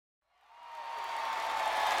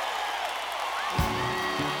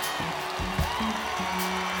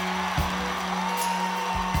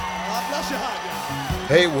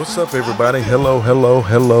Hey, what's up, everybody? Hello, hello,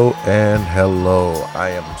 hello, and hello. I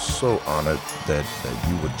am so honored that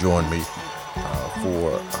you would join me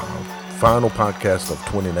for final podcast of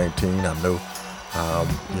 2019. I know,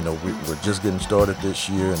 we're just getting started this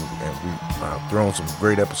year, and we've thrown some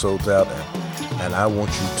great episodes out, and I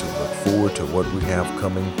want you to look forward to what we have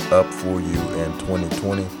coming up for you in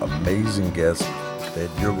 2020. Amazing guests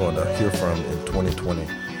that you're going to hear from in 2020.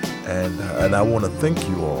 And I want to thank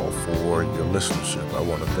you all for your listenership. I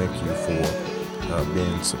want to thank you for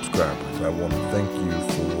being subscribers. I want to thank you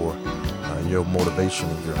for your motivation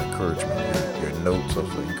and your encouragement, your notes of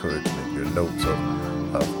encouragement, your notes of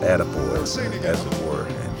attaboy, as it were,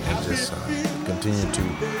 and just continue to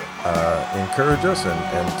encourage us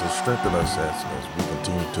and to strengthen us as we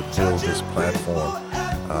continue to build this platform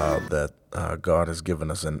that God has given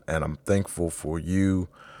us. And I'm thankful for you,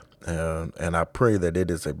 and I pray that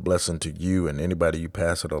it is a blessing to you and anybody you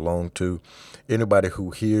pass it along to, anybody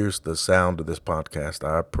who hears the sound of this podcast.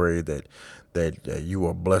 I pray that you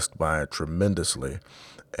are blessed by it tremendously,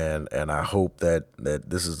 and I hope that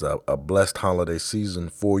this is a blessed holiday season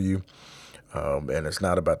for you. And it's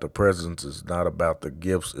not about the presents. It's not about the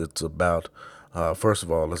gifts. It's about, first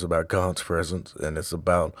of all, it's about God's presence, and it's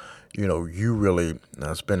about, you really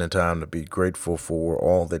spending time to be grateful for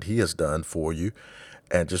all that He has done for you,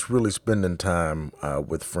 and just really spending time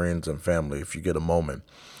with friends and family if you get a moment.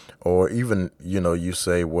 Or even, you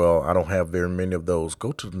say, well, I don't have very many of those.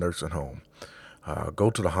 Go to the nursing home. Go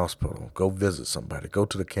to the hospital, go visit somebody, go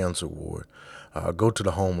to the cancer ward, go to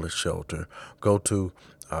the homeless shelter, go to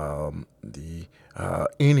the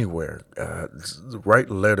anywhere. Write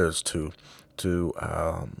letters to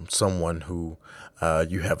someone who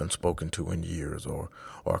you haven't spoken to in years, or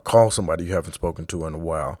call somebody you haven't spoken to in a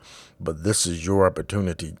while. But this is your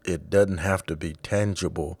opportunity. It doesn't have to be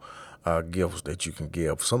tangible gifts that you can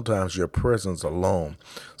give. Sometimes your presence alone,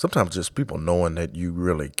 sometimes just people knowing that you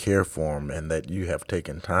really care for them and that you have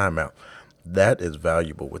taken time out, that is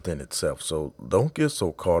valuable within itself. So don't get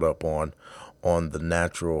so caught up on the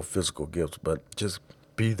natural physical gifts, but just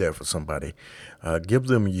be there for somebody. Give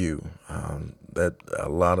them you. That a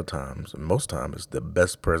lot of times, and most times, is the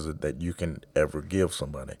best present that you can ever give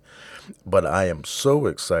somebody. But I am so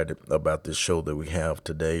excited about this show that we have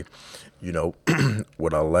today. You know,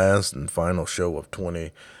 with our last and final show of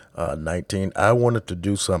 2019, I wanted to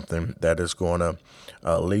do something that is going to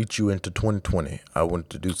lead you into 2020. I wanted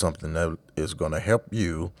to do something that is going to help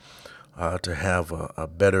you to have a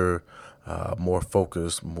better, more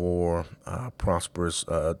focused, more prosperous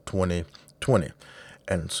 2020.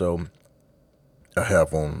 And so I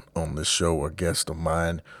have on this show a guest of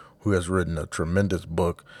mine who has written a tremendous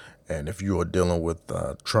book. And if you are dealing with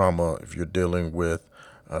trauma, if you're dealing with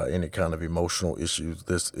any kind of emotional issues,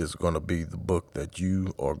 this is going to be the book that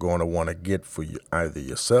you are going to want to get for you, either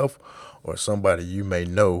yourself or somebody you may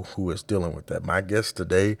know who is dealing with that. My guest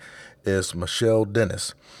today is Michelle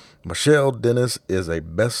Dennis. Michelle Dennis is a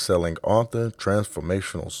best-selling author,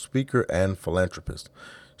 transformational speaker, and philanthropist.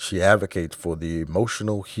 She advocates for the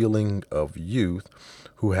emotional healing of youth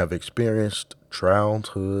who have experienced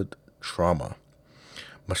childhood trauma.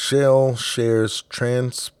 Michelle shares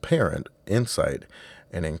transparent insight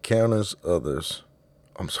and encounters others.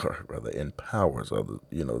 I'm sorry, rather empowers others.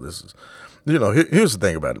 This is, here's the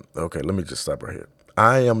thing about it. Okay, let me just stop right here.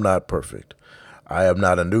 I am not perfect. I am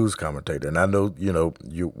not a news commentator, and I know,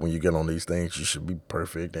 you when you get on these things, you should be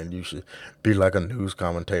perfect and you should be like a news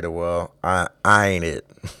commentator. Well, I ain't it.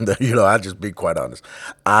 I just be quite honest.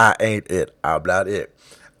 I ain't it. I'm not it.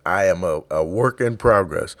 I am a work in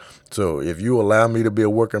progress. So if you allow me to be a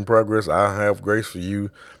work in progress, I have grace for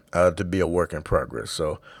you to be a work in progress.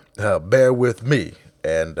 So bear with me.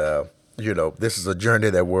 And, this is a journey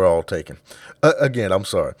that we're all taking. Again, I'm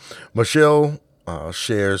sorry. Michelle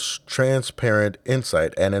shares transparent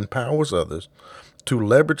insight and empowers others to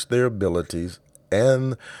leverage their abilities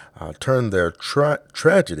and turn their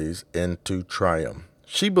tragedies into triumph.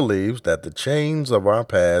 She believes that the chains of our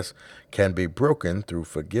past can be broken through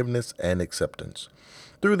forgiveness and acceptance.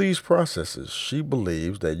 Through these processes, she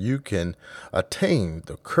believes that you can attain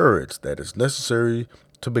the courage that is necessary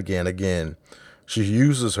to begin again. She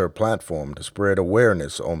uses her platform to spread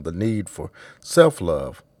awareness on the need for self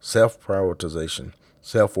love, self prioritization,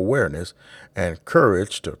 self awareness, and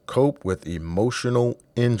courage to cope with emotional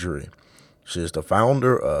injury. She is the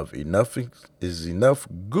founder of Enough is Enough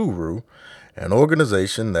Guru, an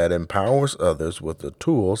organization that empowers others with the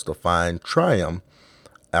tools to find triumph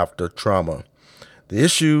after trauma. The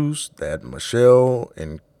issues that Michelle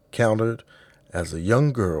encountered as a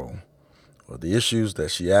young girl are the issues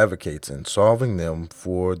that she advocates in solving them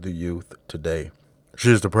for the youth today.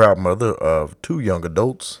 She's the proud mother of two young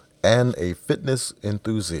adults and a fitness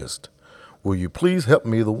enthusiast. Will you please help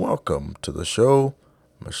me to welcome to the show,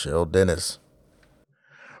 Michelle Dennis?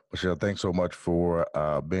 Michelle, thanks so much for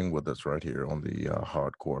being with us right here on the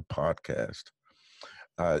Hardcore Podcast.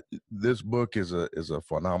 This book is a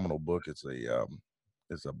phenomenal book. It's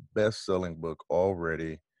a best-selling book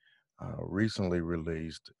already, recently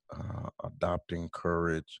released. Adopting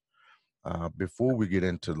Courage. Before we get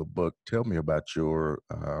into the book, tell me about your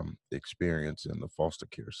experience in the foster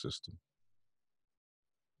care system.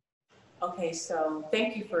 Okay, so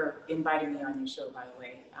thank you for inviting me on your show, by the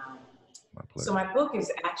way. My So pleasure. my book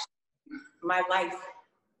is actually my life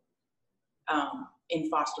in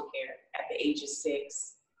foster care at the age of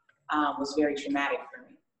 6 was very traumatic for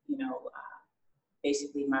me.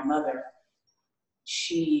 Basically, my mother,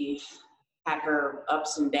 she had her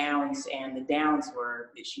ups and downs, and the downs were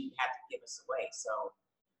that she had to give us away. So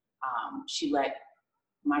she let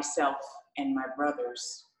myself and my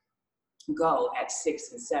brothers go at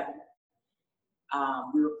 6 and 7.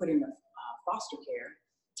 We were put in foster care,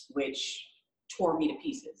 which tore me to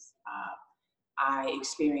pieces. I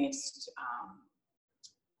experienced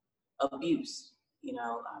abuse,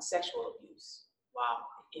 sexual abuse while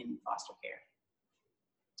in foster care.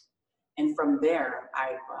 And from there,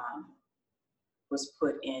 I was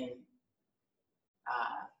put in,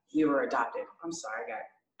 we were adopted. I'm sorry,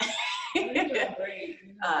 I got great.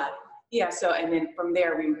 Yeah, so, and then from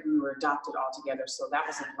there, we were adopted all together. So that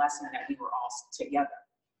was a blessing that we were all together.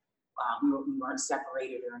 We weren't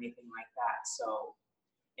separated or anything like that. So,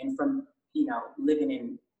 and from,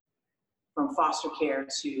 living from foster care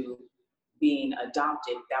to being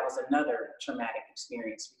adopted, that was another traumatic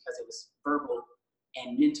experience because it was verbal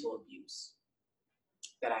and mental abuse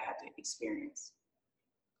that I had to experience.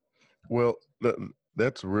 Well,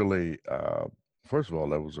 that's really, first of all,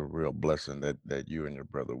 that was a real blessing that you and your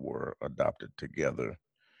brother were adopted together.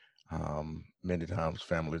 Many times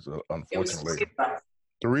families, It was unfortunately, 3 of us.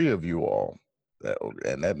 three of you all,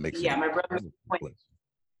 and that makes it Yeah, my brother's even more 20.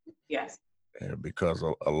 blessing. Yes. Because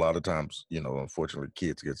a lot of times, unfortunately,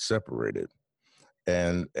 kids get separated,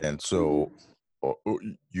 and so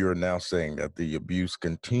you're now saying that the abuse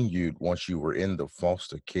continued once you were in the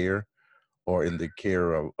foster care or in the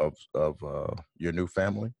care of your new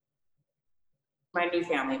family. My new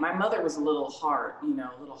family. My mother was a little hard, a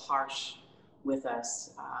little harsh with us.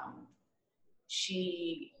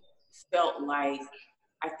 She felt like,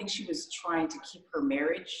 I think she was trying to keep her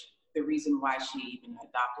marriage, the reason why she even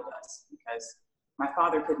adopted us, because my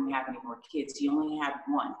father couldn't have any more kids. He only had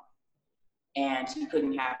one, and he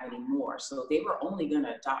couldn't have any more. So they were only going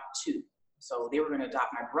to adopt 2. So they were going to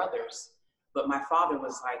adopt my brothers, but my father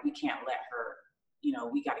was like, we can't let her,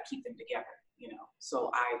 we got to keep them together.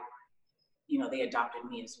 So they adopted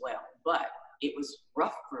me as well. But it was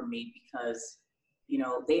rough for me because,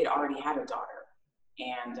 they had already had a daughter,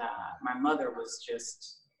 and my mother was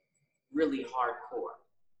just really hardcore.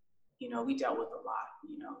 We dealt with a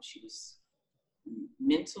lot. She was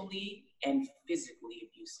mentally and physically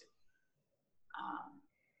abusive.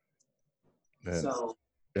 And So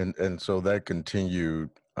and so that continued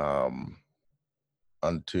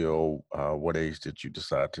until what age did you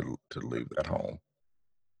decide to leave that home?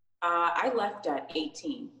 I left at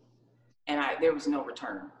 18, and there was no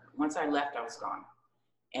return. Once I left, I was gone,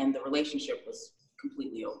 and the relationship was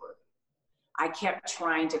completely over. I kept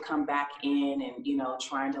trying to come back in and,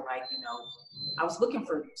 trying to I was looking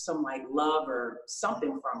for some love or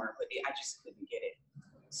something from her, but I just couldn't get it.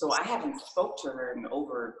 So I haven't spoke to her in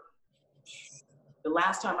over, the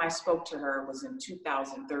last time I spoke to her was in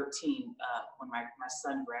 2013 when my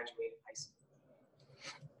son graduated high school.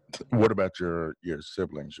 What about your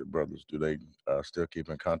siblings, your brothers? Do they still keep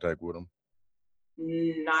in contact with them?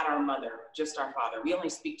 Not our mother, just our father. We only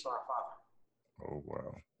speak to our father. Oh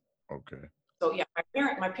wow. Okay. So yeah,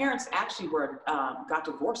 my parents actually got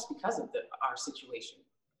divorced because of our situation.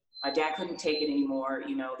 My dad couldn't take it anymore.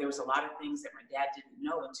 There was a lot of things that my dad didn't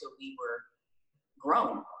know until we were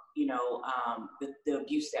grown. The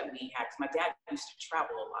abuse that we had. Because my dad used to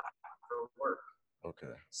travel a lot for work.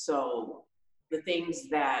 Okay. So the things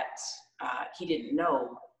that he didn't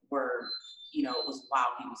know were, it was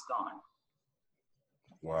while he was gone.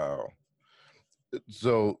 Wow.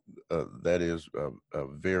 So that is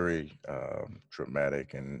very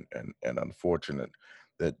traumatic and unfortunate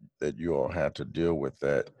that you all had to deal with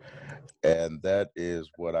that, and that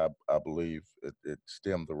is what I believe it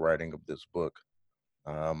stemmed the writing of this book.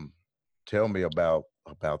 Um, Tell me about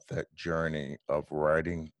that journey of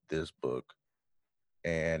writing this book,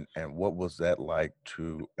 and what was that like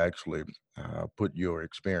to actually put your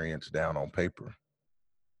experience down on paper?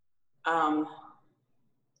 Um,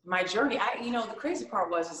 My journey, the crazy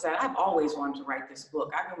part is that I've always wanted to write this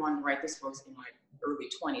book. I've been wanting to write this book in my early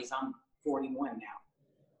 20s. I'm 41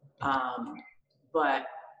 now. But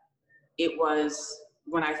it was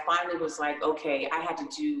when I finally was like, okay, I had to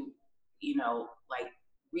do, like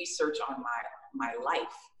research on my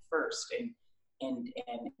life first and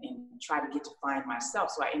try to get to find myself.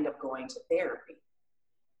 So I ended up going to therapy.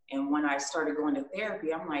 And when I started going to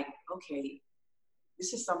therapy, I'm like, okay,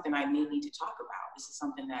 this is something I may need to talk about. This is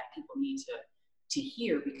something that people need to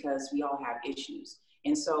hear because we all have issues.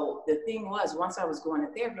 And so the thing was, once I was going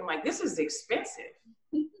to therapy, I'm like, this is expensive.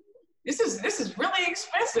 This is really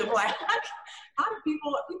expensive. Like, how do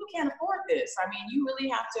people can't afford this? I mean, you really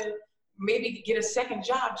have to maybe get a second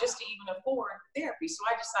job just to even afford therapy. So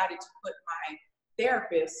I decided to put my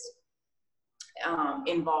therapist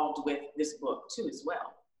involved with this book too as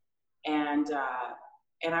well. And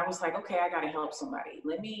I was like, okay, I got to help somebody.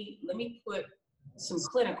 Let me put some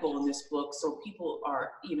clinical in this book so people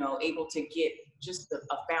are, able to get just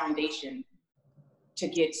a foundation to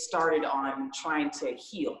get started on trying to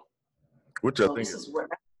heal. Which So I think this is where.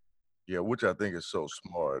 Yeah, which I think is so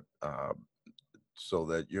smart, so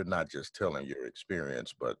that you're not just telling your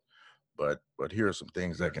experience, but here are some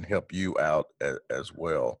things that can help you out as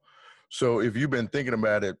well. So if you've been thinking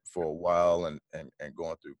about it for a while and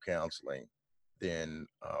going through counseling, then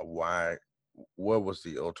what was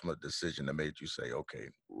the ultimate decision that made you say, okay,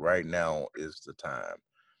 right now is the time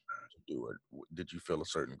to do it? Did you feel a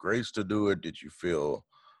certain grace to do it? Did you feel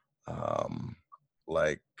um,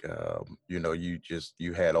 like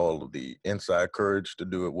you had all of the inside courage to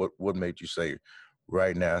do it? What made you say,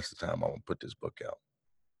 right now is the time I'm gonna put this book out?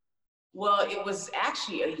 Well, it was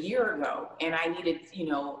actually a year ago, and I needed,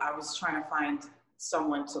 I was trying to find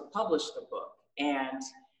someone to publish the book, and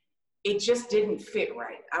it just didn't fit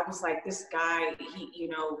right. I was like, this guy,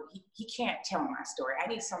 he can't tell my story. I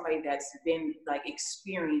need somebody that's been like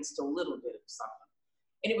experienced a little bit of something.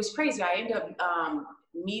 And it was crazy. I ended up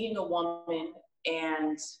meeting a woman,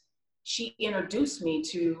 and she introduced me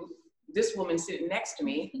to this woman sitting next to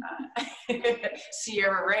me,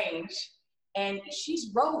 Sierra Range, and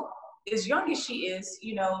she's wrote, as young as she is,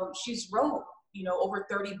 she's wrote, over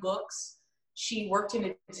 30 books. She worked in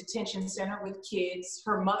a detention center with kids.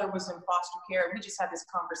 Her mother was in foster care. We just had this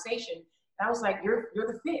conversation. And I was like, you're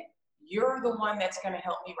the fit. You're the one that's going to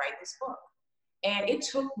help me write this book. And it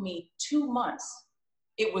took me 2 months.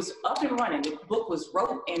 It was up and running. The book was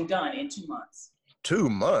wrote and done in 2 months. 2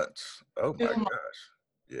 months? Oh my 2 months. gosh.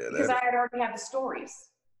 Yeah, Because I had already had the stories.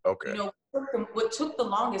 Okay. What took the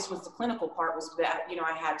longest was the clinical part, was that,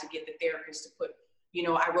 I had to get the therapist to put,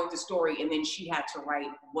 I wrote the story, and then she had to write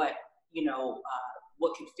what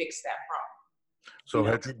could fix that problem. So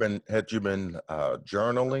had you been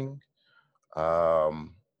journaling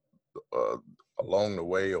um, uh, along the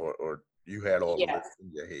way, or you had all of Yes. this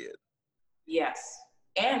in your head? Yes.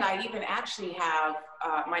 And I even actually have,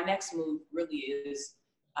 my next move really is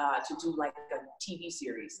to do like a TV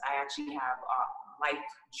series. I actually have a life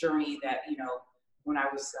journey that, when I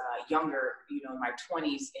was younger, in my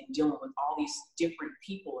 20s, and dealing with all these different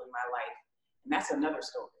people in my life. And that's another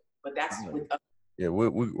story. But that's with yeah,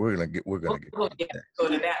 we're gonna get go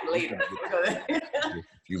to that later. In a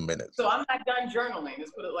few minutes. So I'm not done journaling.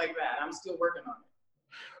 Let's put it like that. I'm still working on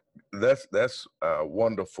it. That's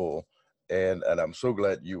wonderful, and I'm so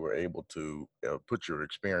glad you were able to put your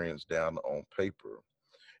experience down on paper.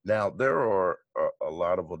 Now there are a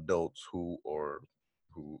lot of adults who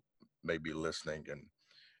may be listening,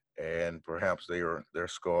 and perhaps they're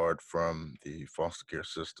scarred from the foster care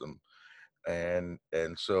system. And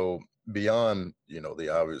so beyond, the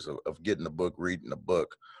obvious of getting a book, reading a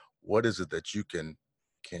book, what is it that you can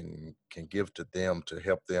give to them to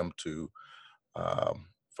help them to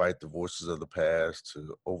fight the voices of the past,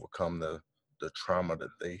 to overcome the trauma that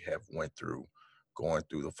they have went through going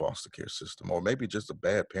through the foster care system, or maybe just a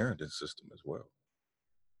bad parenting system as well?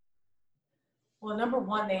 Well, number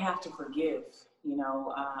one, they have to forgive.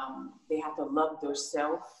 They have to love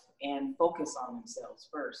themselves and focus on themselves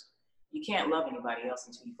first. You can't love anybody else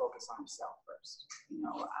until you focus on yourself first.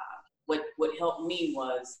 What helped me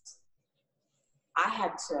was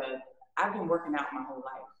I've been working out my whole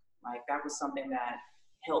life. Like, that was something that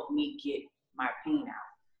helped me get my pain out.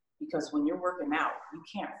 Because when you're working out, you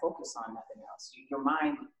can't focus on nothing else. Your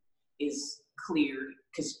mind is cleared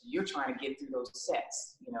because you're trying to get through those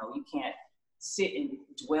sets. You can't sit and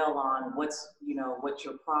dwell on what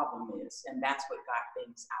your problem is. And that's what got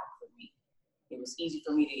things out for me. It was easy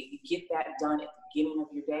for me to get that done at the beginning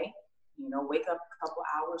of your day. Wake up a couple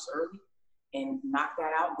hours early and knock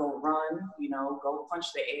that out. Go run, go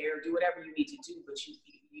punch the air, do whatever you need to do. But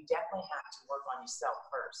you definitely have to work on yourself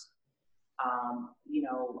first.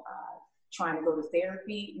 Trying to go to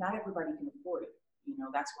therapy, not everybody can afford it.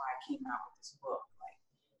 That's why I came out with this book. Like,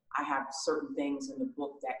 I have certain things in the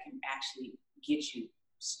book that can actually get you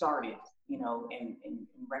started, and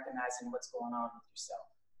recognizing what's going on with yourself.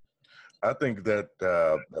 I think that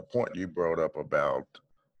the point you brought up about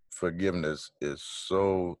forgiveness is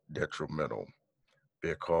so detrimental,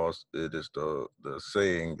 because it is the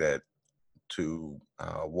saying that to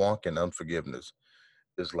walk in unforgiveness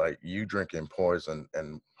is like you drinking poison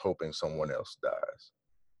and hoping someone else dies.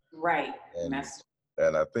 Right. And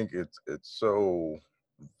and I think it's so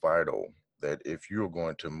vital that if you're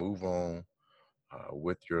going to move on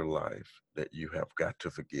with your life, that you have got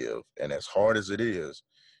to forgive. And as hard as it is,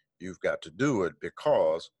 you've got to do it,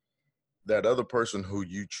 because that other person who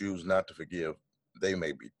you choose not to forgive, they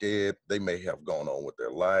may be dead. They may have gone on with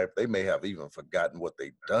their life. They may have even forgotten what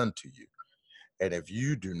they've done to you. And if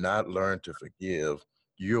you do not learn to forgive,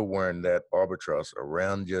 you're wearing that albatross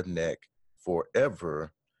around your neck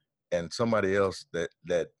forever. And somebody else that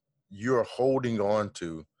you're holding on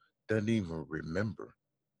to doesn't even remember.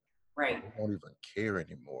 Right. They don't even care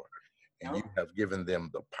anymore. And you Nope. have given them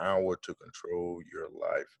the power to control your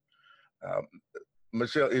life. Um,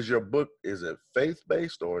 Michelle, is your book, is it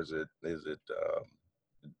faith-based, or is it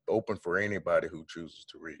open for anybody who chooses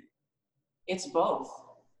to read? It's both.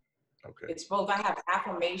 Okay. It's both. I have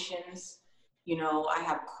affirmations, I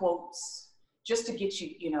have quotes just to get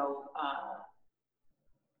you,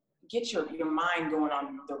 get your mind going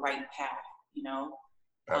on the right path,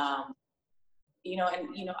 Absolutely.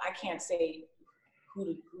 I can't say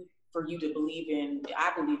who for you to believe in.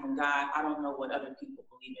 I believe in God. I don't know what other people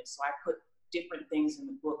believe in. So I put different things in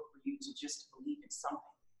the book for you to just believe in something.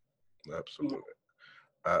 Absolutely.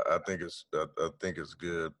 I think it's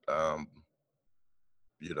good. I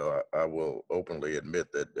will openly admit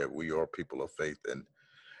that we are people of faith,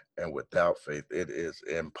 and without faith, it is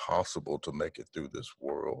impossible to make it through this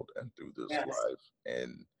world and through this Yes. life.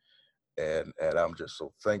 And I'm just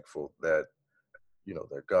so thankful that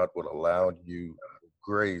that God would allow you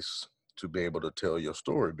grace to be able to tell your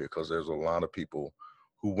story, because there's a lot of people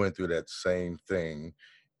who went through that same thing,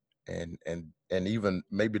 and even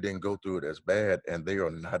maybe didn't go through it as bad, and they are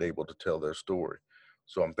not able to tell their story.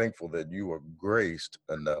 So I'm thankful that you are graced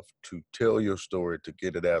enough to tell your story, to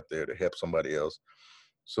get it out there, to help somebody else,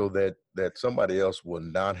 so that somebody else will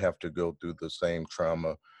not have to go through the same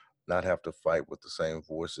trauma, not have to fight with the same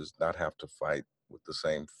voices, not have to fight with the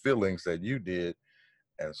same feelings that you did.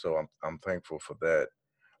 And so I'm thankful for that.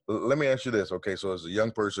 Let me ask you this. Okay, so as a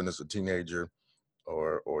young person, as a teenager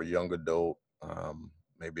or young adult,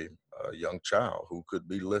 maybe a young child who could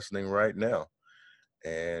be listening right now,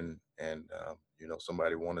 and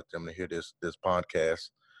somebody wanted them to hear this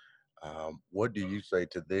podcast, what do you say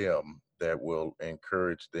to them that will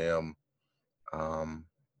encourage them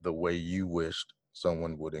the way you wished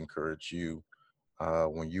someone would encourage you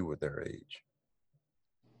when you were their age?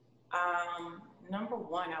 Number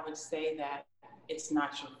one, I would say that it's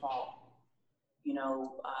not your fault. You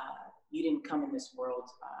didn't come in this world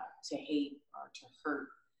to hate or to hurt,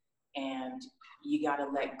 and you got to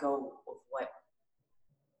let go of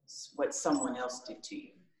what someone else did to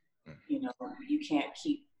you. You can't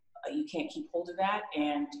keep hold of that,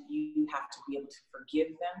 and you have to be able to forgive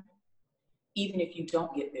them, even if you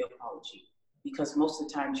don't get the apology, because most of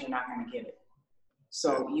the times you're not going to get it.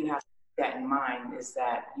 So you have to keep that in mind, is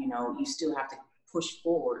that you still have to push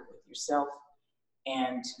forward with yourself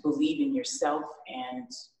and believe in yourself,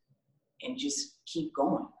 and just keep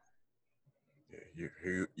going. Yeah,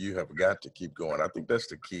 you have got to keep going. I think that's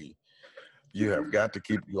the key. You have got to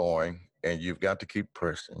keep going, and you've got to keep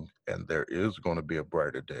pressing, and there is going to be a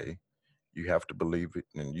brighter day. You have to believe it,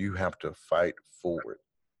 and you have to fight for it.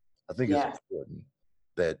 I think it's Yes. important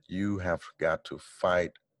that you have got to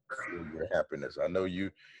fight for your happiness. I know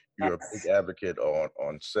you're a big Yes. advocate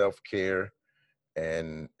on self-care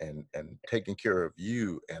and taking care of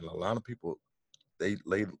you, and a lot of people, they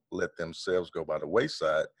let themselves go by the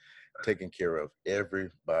wayside, taking care of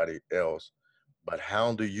everybody else. But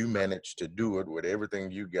how do you manage to do it with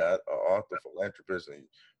everything you got, an author, philanthropist, and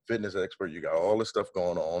fitness expert? You got all this stuff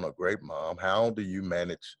going on, a great mom. How do you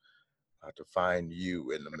manage to find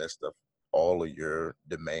you in the midst of all of your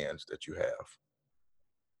demands that you have?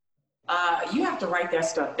 You have to write that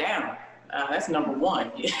stuff down. That's number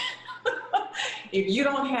one. If you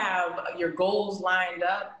don't have your goals lined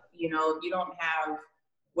up, you don't have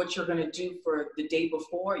what you're going to do for the day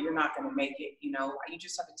before, you're not going to make it. You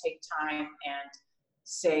just have to take time and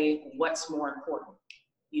say what's more important.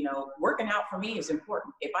 Working out for me is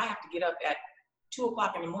important. If I have to get up at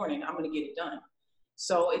 2:00 in the morning, I'm going to get it done.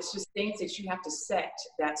 So it's just things that you have to set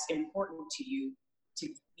that's important to you to,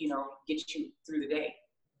 get you through the day,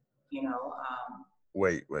 you know.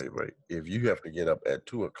 Wait. If you have to get up at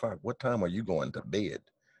 2 o'clock, what time are you going to bed?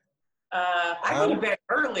 I go to bed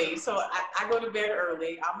early, so I go to bed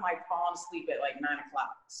early. I'm like falling asleep at like 9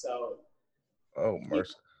 o'clock. So, Oh,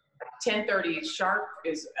 mercy. 10:30 sharp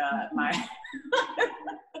is my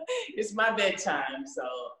it's my bedtime. So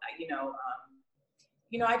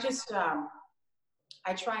I just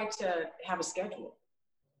I try to have a schedule.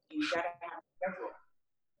 You gotta have a schedule.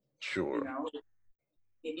 Sure. You know,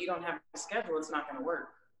 if you don't have a schedule, it's not going to work.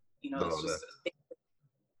 It's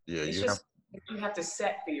just you have to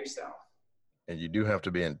set for yourself. And you do have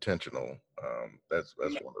to be intentional. That's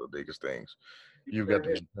one of the biggest things. You've got to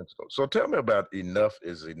be intentional. So tell me about Enough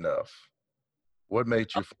is Enough. What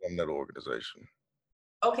made you form that organization?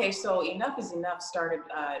 Okay, so Enough is Enough started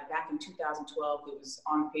back in 2012. It was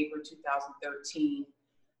on paper 2013.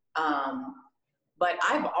 But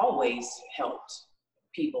I've always helped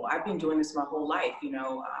people. I've been doing this my whole life.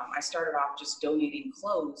 I started off just donating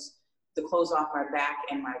the clothes off my back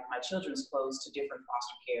and my children's clothes to different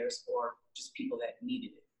foster cares for just people that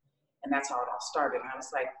needed it. And that's how it all started. And I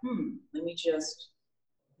was like, let me just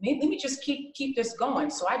keep this going.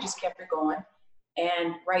 So I just kept it going.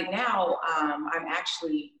 And right now, I'm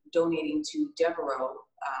actually donating to Devereaux.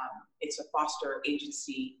 It's a foster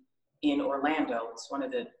agency in Orlando. It's one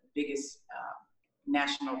of the biggest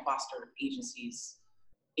national foster agencies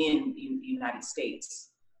in the United States.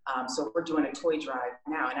 So we're doing a toy drive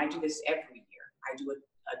now, and I do this every year. I do a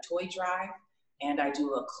toy drive, and I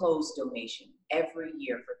do a clothes donation every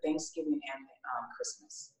year for Thanksgiving and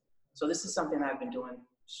Christmas. So this is something I've been doing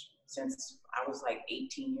since I was like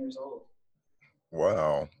 18 years old.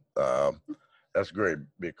 Wow. That's great,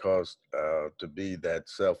 because to be that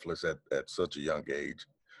selfless at such a young age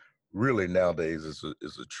really nowadays is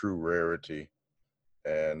a true rarity.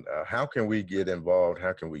 And how can we get involved?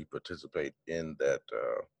 How can we participate in that,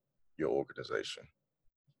 your organization?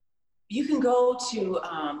 You can go to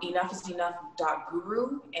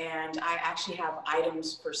enoughisenough.guru, and I actually have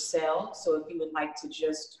items for sale. So if you would like to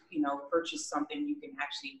just, purchase something, you can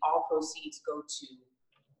actually, all proceeds go to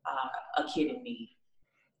a kid in need.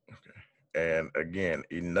 Okay. And again,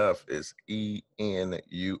 Enough is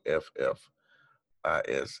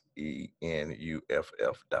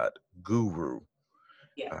ENUFFISENUFF.guru.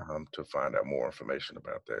 Yeah. To find out more information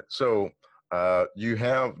about that. So you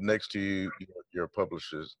have next to you your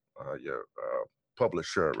publisher,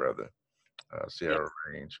 Sierra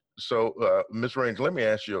Range. So Ms. Range, let me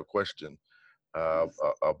ask you a question. A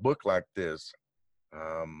book like this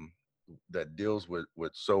that deals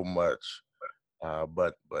with so much,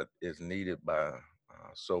 but is needed by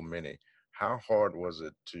so many. How hard was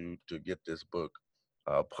it to get this book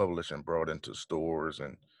published and brought into stores,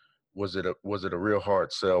 and was it a real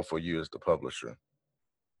hard sell for you as the publisher?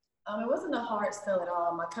 It wasn't a hard sell at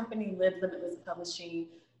all. My company, Live Limitless Publishing,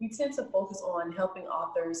 we tend to focus on helping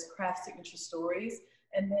authors craft signature stories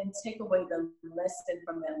and then take away the lesson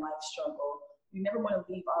from that life struggle. We never want to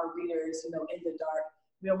leave our readers, in the dark.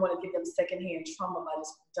 We don't want to give them secondhand trauma by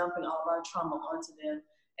just dumping all of our trauma onto them.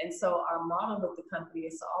 And so our model with the company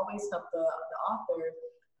is to always help the author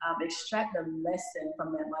extract the lesson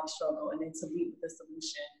from that life struggle and then to lead with the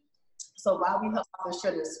solution. So while we help authors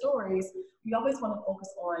share their stories, we always want to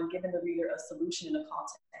focus on giving the reader a solution and a call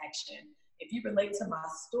to action. If you relate to my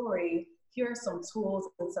story, here are some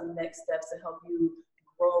tools and some next steps to help you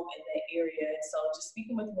grow in that area. And so just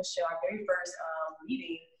speaking with Michelle, our very first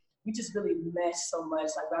meeting, we just really meshed so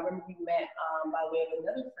much. Like I remember we met by way of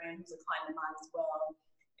another friend who's a client of mine as well.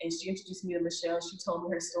 And she introduced me to Michelle. She told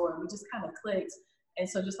me her story, and we just kind of clicked. And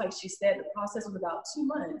so just like she said, the process was about 2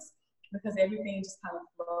 months because everything just kind of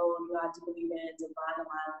flowed. I do believe in divine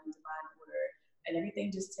alignment and divine order. And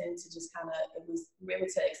everything just tended to just kind of, we were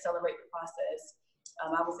able to accelerate the process.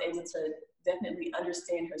 I was able to definitely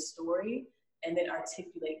understand her story and then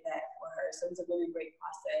articulate that for her. So it was a really great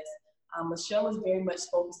process. Michelle was very much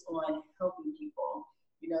focused on helping people.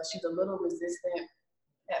 She's a little resistant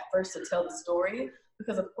at first to tell the story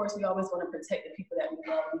because, of course, we always want to protect the people that we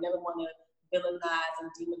love. We never want to villainize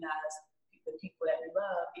and demonize the people that we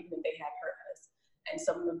love, even if they have hurt us. And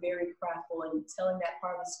so we were very prideful in telling that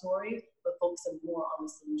part of the story, but focusing more on the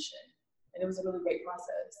solution. And it was a really great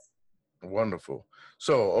process. Wonderful.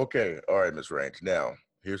 So, okay. All right, Ms. Range. Now,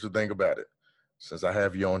 here's the thing about it. Since I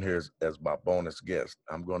have you on here as my bonus guest,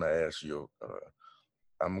 I'm going to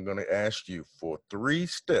ask you for 3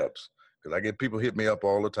 steps, because I get people hit me up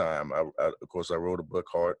all the time. Of course, I wrote a book,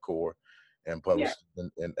 Hardcore, and published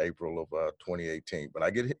in April of 2018. But I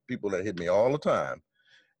get people that hit me all the time,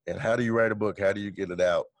 And how do you write a book? How do you get it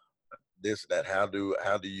out? This, that, how do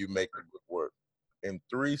you make the book work? In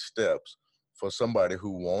 3 steps for somebody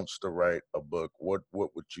who wants to write a book, what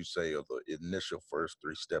would you say are the initial first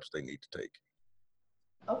 3 steps they need to take?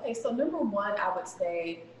 Okay, so number one, I would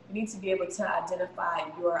say you need to be able to identify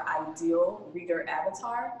your ideal reader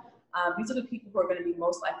avatar. These are the people who are going to be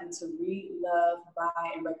most likely to read, love,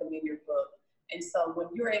 buy, and recommend your book. And so when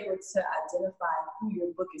you're able to identify who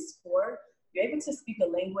your book is for, you're able to speak a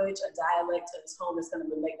language, a dialect, a tone that's going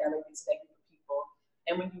to relate directly to that group of people.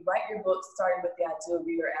 And when you write your book, starting with the ideal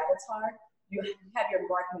reader avatar, you have your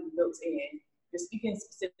marketing built in. You're speaking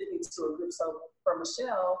specifically to a group. So for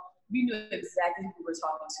Michelle, we knew exactly who we were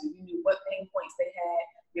talking to. We knew what pain points they had.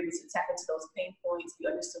 We were able to tap into those pain points. We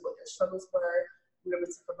understood what their struggles were. We were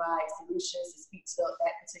able to provide solutions to speak to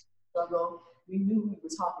that particular struggle. We knew who we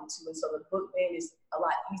were talking to. And so the book then is a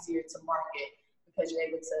lot easier to market because you're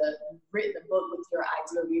able to write the book with your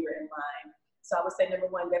ideal reader in mind. So I would say, number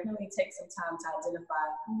one, definitely take some time to identify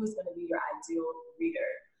who is going to be your ideal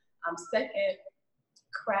reader. Second,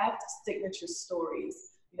 craft signature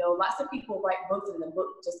stories. You know, lots of people write books and the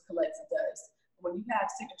book just collects dust. When you have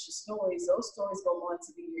signature stories, those stories go on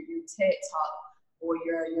to be your TED Talk or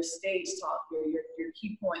your stage talk, your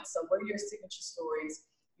key points. So what are your signature stories?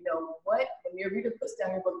 You know, when your reader puts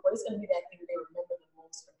down your book, what is going to be that thing they remember the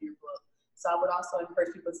most from your book? So I would also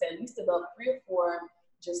encourage people to at least develop 3 or 4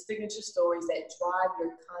 just signature stories that drive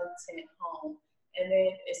your content home. And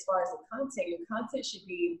then as far as the content, your content should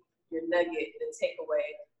be your nugget, the takeaway,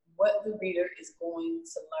 what the reader is going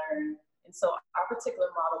to learn. And so our particular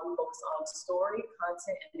model, we focus on story,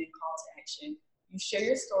 content, and then call to action. You share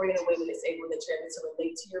your story in a way that you're able to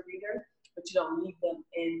relate to your reader, but you don't leave them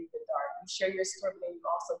in the dark. You share your story, but then you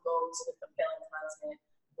also go to the compelling content.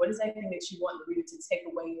 What is that thing that you want the reader to take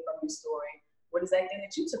away from your story? What is that thing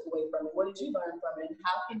that you took away from it? What did you learn from it? And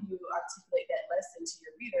how can you articulate that lesson to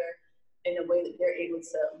your reader in a way that they're able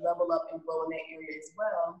to level up and grow in that area as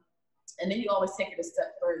well? And then you always take it a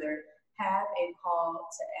step further. Have a call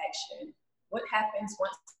to action. What happens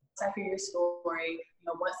once I hear your story?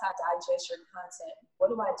 Once I digest your content,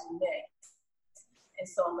 what do I do next? And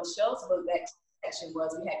so in Michelle's book, that action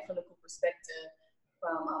was we had clinical perspective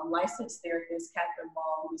from licensed therapist Catherine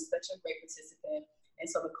Ball, who was such a great participant. And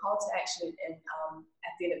so the call to action and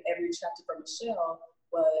at the end of every chapter for Michelle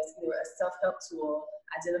was a self-help tool,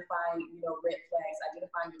 identifying red flags,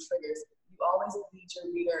 identifying your triggers. You always lead your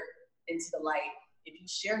reader into the light. If you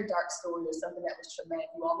share a dark story or something that was traumatic,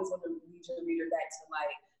 you always want to lead your reader back to the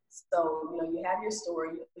light. So, you have your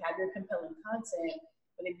story, you have your compelling content,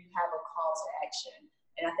 but then you have a call to action.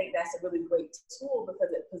 And I think that's a really great tool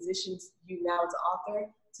because it positions you now as an author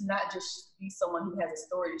to not just be someone who has a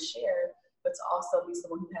story to share, but to also be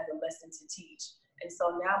someone who has a lesson to teach. And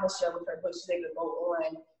so now Michelle, with her book, she's able to go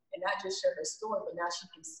on and not just share her story, but now she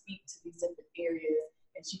can speak to these different areas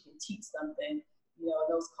and she can teach something.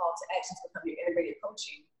 Those call to actions become your integrated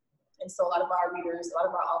coaching. And so a lot of our readers, a lot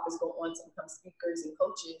of our authors go on to become speakers and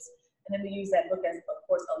coaches. And then we use that book as, of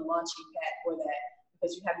course, a launching pad for that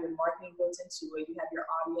because you have your marketing built into it, you have your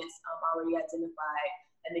audience already identified,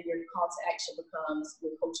 and then your call to action becomes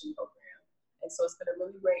your coaching program. And so it's been a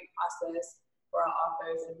really great process for our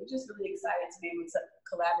authors. And we're just really excited to be able to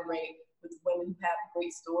collaborate with women who have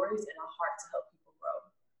great stories and a heart to help people grow.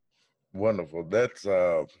 Wonderful.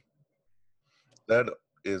 That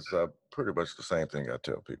is pretty much the same thing I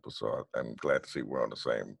tell people. So I'm glad to see we're on the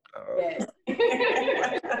same. Yes.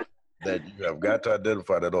 That you have got to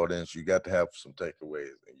identify that audience. You got to have some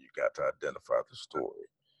takeaways, and you got to identify the story.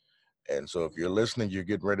 And so if you're listening, you're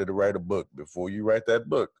getting ready to write a book. Before you write that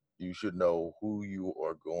book, you should know who you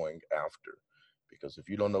are going after. Because if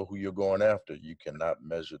you don't know who you're going after, you cannot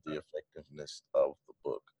measure the effectiveness of the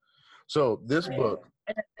book. So this book.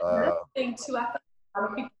 Another thing too, I feel a lot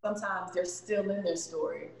of people sometimes they're still in their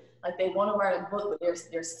story. Like they want to write a book, but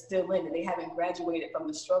they're still in it. They haven't graduated from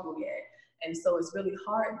the struggle yet. And so it's really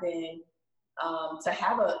hard then to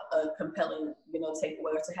have a compelling,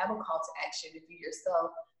 takeaway or to have a call to action if you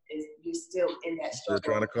yourself you're still in that struggle.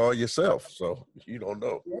 You're trying to call yourself, so you don't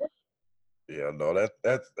know. Yeah, no,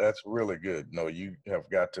 that's really good. No, you kind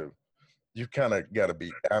of got to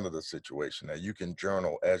be out of the situation. Now you can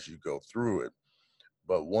journal as you go through it,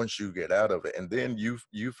 but once you get out of it, and then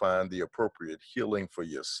you find the appropriate healing for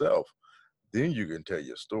yourself, then you can tell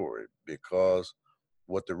your story because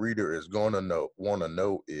what the reader is going to want to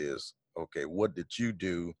know is, okay, what did you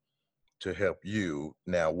do to help you?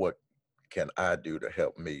 Now, what can I do to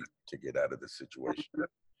help me to get out of this situation?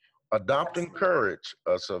 Adopting Courage,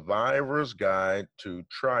 A Survivor's Guide to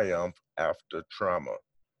Triumph After Trauma.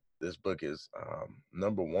 This book is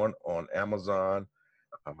 #1 on Amazon.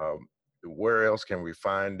 Where else can we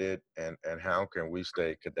find it, and how can we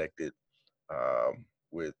stay connected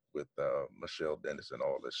with Michelle Dennis and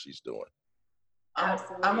all that she's doing? I'm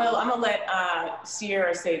gonna let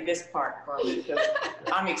Sierra say this part for me because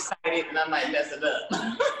I'm excited and I might mess it up.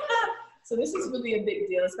 So this is really a big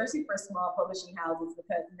deal, especially for small publishing houses,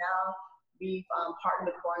 because now we've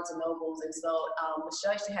partnered with Barnes and Nobles, and so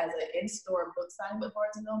Michelle actually has an in-store book signing with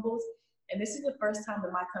Barnes and Nobles, and this is the first time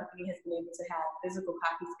that my company has been able to have physical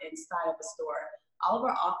copies inside of the store. All of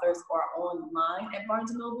our authors are online at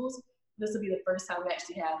Barnes and Nobles. This will be the first time we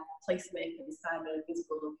actually have placement and consignment in a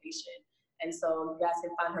physical location. And so you guys can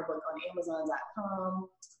find her book on Amazon.com,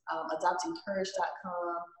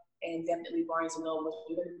 AdoptingCourage.com, and definitely Barnes & Noble.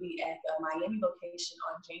 We're going to be at the Miami location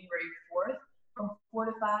on January 4th from 4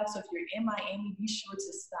 to 5. So if you're in Miami, be sure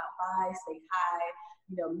to stop by, say hi,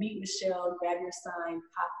 meet Michelle, grab your signed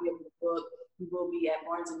copy of the book. We will be at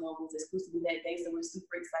Barnes & Noble's exclusively that day, so we're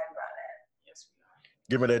super excited about that. Yes, we are.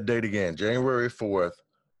 Give me that date again, January 4th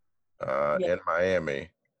in Miami.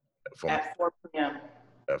 At 4 p.m.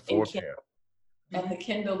 At 4 p.m. At the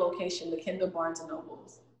Kendall location, the Kendall Barnes &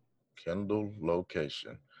 Nobles. Kendall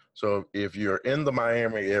location. So if you're in the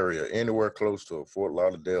Miami area, anywhere close to Fort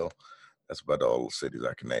Lauderdale, that's about all the cities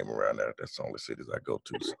I can name around there. That's the only cities I go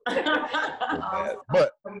to. So.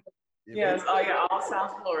 But yes, all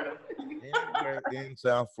South Florida. Anywhere in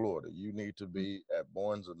South Florida, you need to be at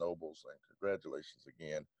Barnes & Nobles. And congratulations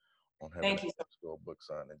again on having a store book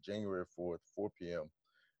signing January 4th, 4 p.m.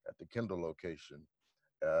 at the Kendall location.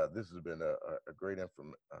 This has been a great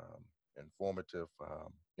informative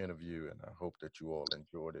interview, and I hope that you all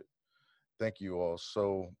enjoyed it. Thank you all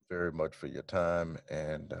so very much for your time,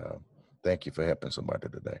 and thank you for helping somebody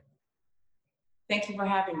today. Thank you for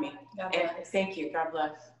having me. God bless. Thank you. God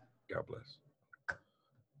bless. God bless.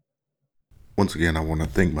 Once again, I want to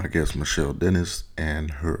thank my guest, Michelle Dennis,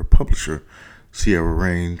 and her publisher, Sierra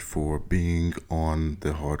Rain, for being on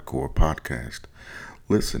the Hardcore Podcast.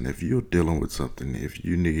 Listen, if you're dealing with something, if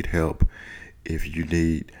you need help, if you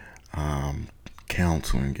need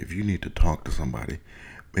counseling, if you need to talk to somebody,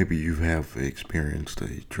 maybe you have experienced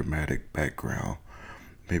a traumatic background,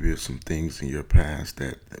 maybe there's some things in your past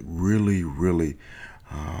that really,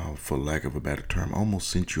 for lack of a better term, almost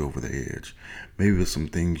sent you over the edge. Maybe it's some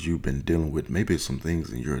things you've been dealing with. Maybe it's some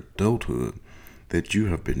things in your adulthood that you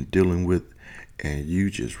have been dealing with, and you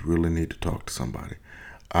just really need to talk to somebody.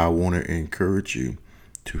 I want to encourage you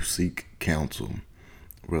to seek counsel,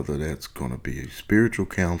 whether that's going to be spiritual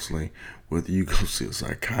counseling, whether you go see a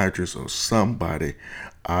psychiatrist or somebody.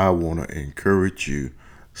 I want to encourage you,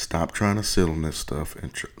 stop trying to sit on this stuff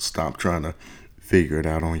and stop trying to figure it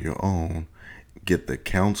out on your own. Get the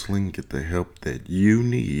counseling, get the help that you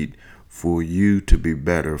need for you to be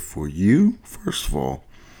better, for you, first of all,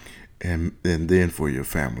 and then for your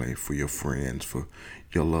family, for your friends, for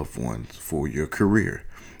your loved ones, for your career.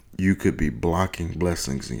 You could be blocking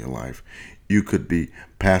blessings in your life. You could be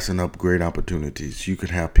passing up great opportunities. You could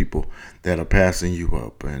have people that are passing you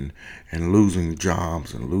up and losing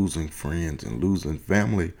jobs and losing friends and losing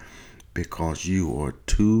family because you are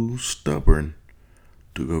too stubborn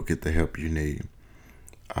to go get the help you need.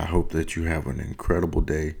 I hope that you have an incredible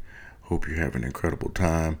day. Hope you have an incredible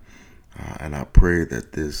time. And I pray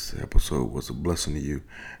that this episode was a blessing to you.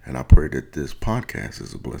 And I pray that this podcast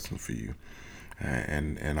is a blessing for you.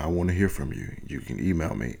 And I want to hear from you. You can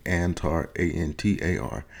email me, Antar,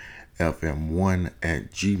 ANTAR,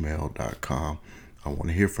 FM1@gmail.com. I want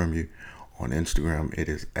to hear from you. On Instagram, it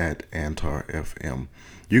is @AntarFM.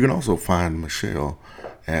 You can also find Michelle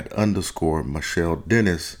at _Michelle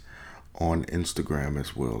Dennis on Instagram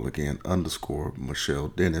as well. Again,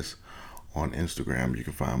 _Michelle Dennis on Instagram. You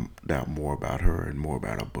can find out more about her and more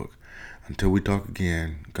about her book. Until we talk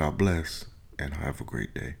again, God bless and have a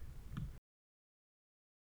great day.